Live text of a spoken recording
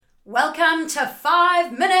Welcome to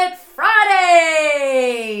 5 Minute Friday!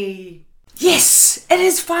 Yes, it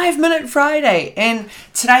is 5 Minute Friday, and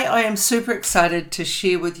today I am super excited to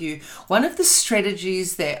share with you one of the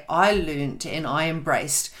strategies that I learned and I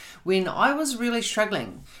embraced when I was really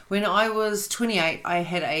struggling. When I was 28, I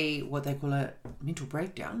had what they call a mental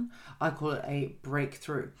breakdown. I call it a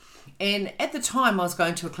breakthrough. And at the time, I was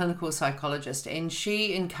going to a clinical psychologist, and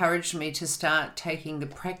she encouraged me to start taking the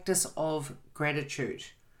practice of gratitude.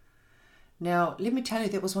 Now, let me tell you,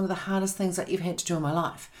 that was one of the hardest things I ever had to do in my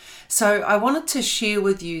life. So I wanted to share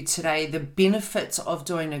with you today the benefits of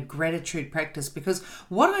doing a gratitude practice, because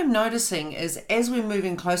what I'm noticing is as we're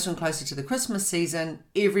moving closer and closer to the Christmas season,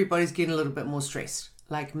 everybody's getting a little bit more stressed,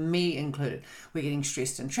 like me included. We're getting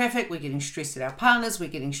stressed in traffic, we're getting stressed at our partners, we're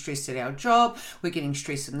getting stressed at our job, we're getting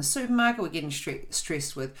stressed in the supermarket, we're getting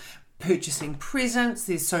stressed with purchasing presents.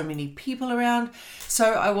 There's so many people around.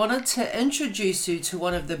 So I wanted to introduce you to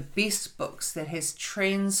one of the best books that has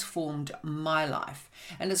transformed my life,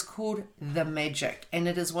 and it's called The Magic, and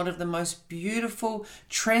it is one of the most beautiful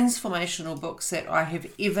transformational books that I have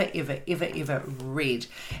ever read.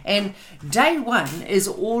 And day one is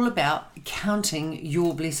all about counting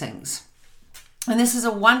your blessings. And this is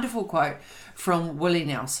a wonderful quote from Willie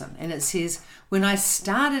Nelson, and it says, "When I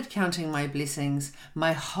started counting my blessings,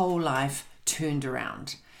 my whole life turned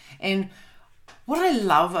around." And what I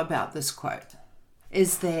love about this quote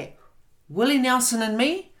is that Willie Nelson and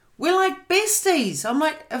me, we're like besties. I'm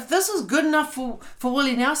like, if this is good enough for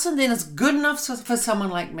Willie Nelson, then it's good enough for someone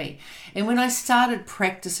like me. And when I started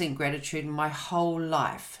practicing gratitude, my whole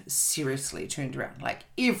life seriously turned around. Like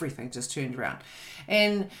everything just turned around.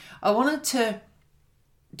 And I wanted to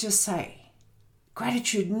just say,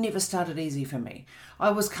 gratitude never started easy for me.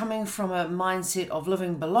 I was coming from a mindset of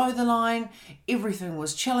living below the line. Everything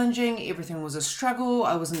was challenging. Everything was a struggle.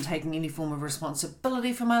 I wasn't taking any form of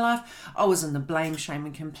responsibility for my life. I was in the blame, shame,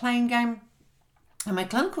 and complain game. And my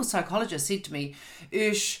clinical psychologist said to me,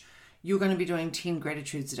 "Ush, you're going to be doing 10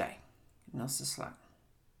 gratitudes a day." And I was just like,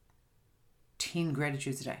 10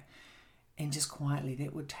 gratitudes a day. And just quietly,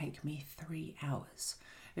 that would take me 3 hours.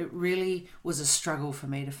 It really was a struggle for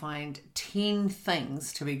me to find 10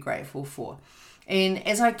 things to be grateful for. And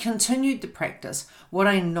as I continued the practice, what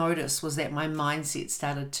I noticed was that my mindset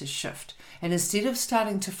started to shift. And instead of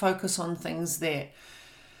starting to focus on things that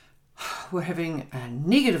were having a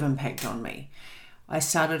negative impact on me, I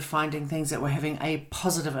started finding things that were having a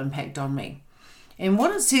positive impact on me. And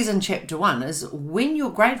what it says in chapter 1 is, when you're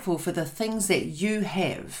grateful for the things that you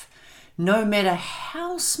have, no matter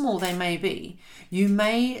how small they may be, you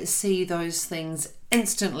may see those things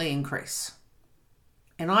instantly increase.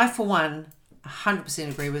 And I, for one, 100%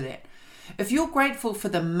 agree with that. If you're grateful for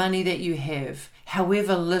the money that you have,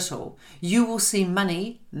 however little, you will see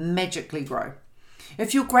money magically grow.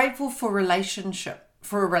 If you're grateful for a relationship,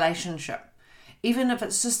 even if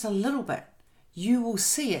it's just a little bit, you will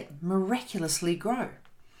see it miraculously grow.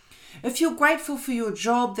 If you're grateful for your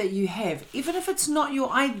job that you have, even if it's not your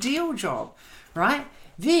ideal job, right,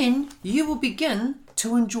 then you will begin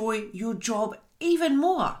to enjoy your job even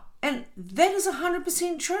more. And that is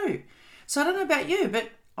 100% true. So I don't know about you,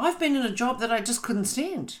 but I've been in a job that I just couldn't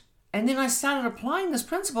stand. And then I started applying this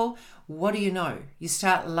principle. What do you know? You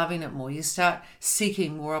start loving it more. You start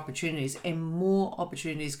seeking more opportunities, and more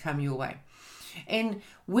opportunities come your way. And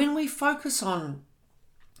when we focus on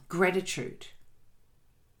gratitude,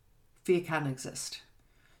 fear can't exist.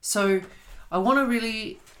 So I want to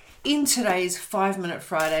really end today's 5 Minute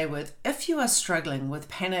Friday with, if you are struggling with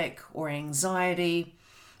panic or anxiety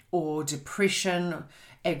or depression,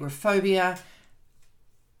 agoraphobia,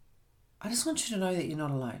 I just want you to know that you're not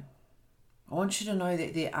alone. I want you to know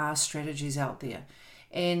that there are strategies out there.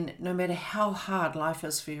 And no matter how hard life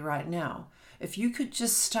is for you right now, if you could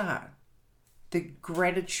just start the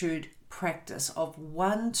gratitude practice of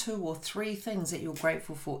 1, 2, or 3 things that you're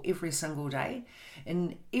grateful for every single day,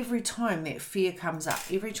 and every time that fear comes up,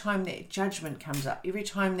 every time that judgment comes up, every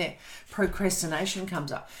time that procrastination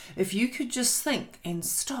comes up, if you could just think and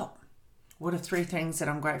stop, what are 3 things that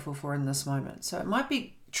I'm grateful for in this moment? So it might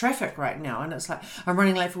be traffic right now, and it's like, I'm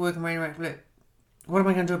running late for work, what am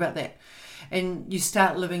I going to do about that? And you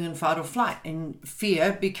start living in fight or flight, and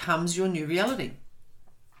fear becomes your new reality.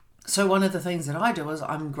 So one of the things that I do is,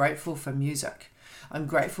 I'm grateful for music. I'm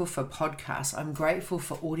grateful for podcasts. I'm grateful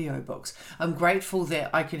for audiobooks. I'm grateful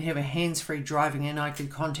that I can have a hands-free driving and I can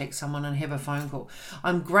contact someone and have a phone call.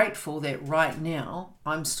 I'm grateful that right now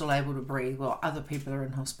I'm still able to breathe while other people are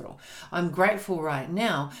in hospital. I'm grateful right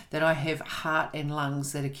now that I have heart and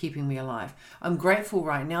lungs that are keeping me alive. I'm grateful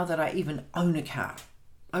right now that I even own a car.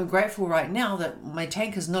 I'm grateful right now that my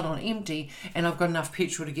tank is not on empty and I've got enough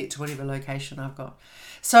petrol to get to whatever location I've got.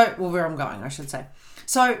 So, well, where I'm going, I should say.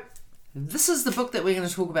 So, this is the book that we're going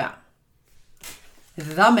to talk about.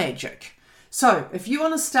 The Magic. So, if you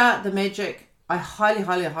want to start the magic, I highly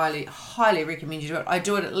recommend you do it. I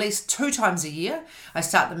do it at least 2 times a year. I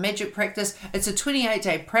start the magic practice. It's a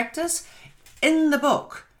 28-day practice. In the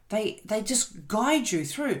book, they just guide you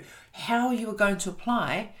through how you are going to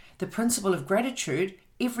apply the principle of gratitude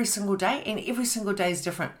every single day, and every single day is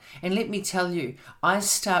different. And let me tell you, I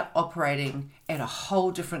start operating at a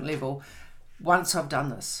whole different level once I've done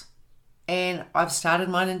this. And I've started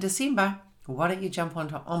mine in December. Why don't you jump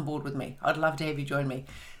on board with me? I'd love to have you join me.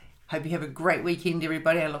 Hope you have a great weekend,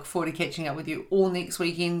 everybody. I look forward to catching up with you all next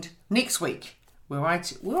week, where I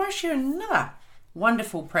share another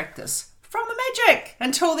wonderful practice from the magic.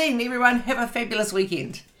 Until then, everyone, have a fabulous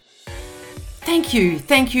weekend. Thank you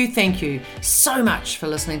so much for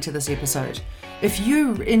listening to this episode. If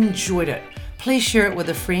you enjoyed it, please share it with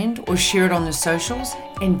a friend or share it on the socials,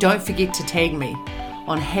 and don't forget to tag me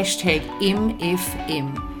on #MFM,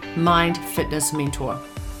 Mind Fitness Mentor.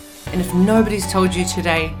 And if nobody's told you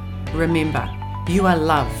today, remember, you are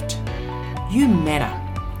loved, you matter,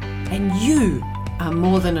 and you are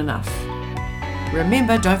more than enough.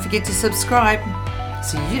 Remember, don't forget to subscribe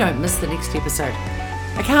so you don't miss the next episode.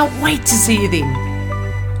 I can't wait to see you then.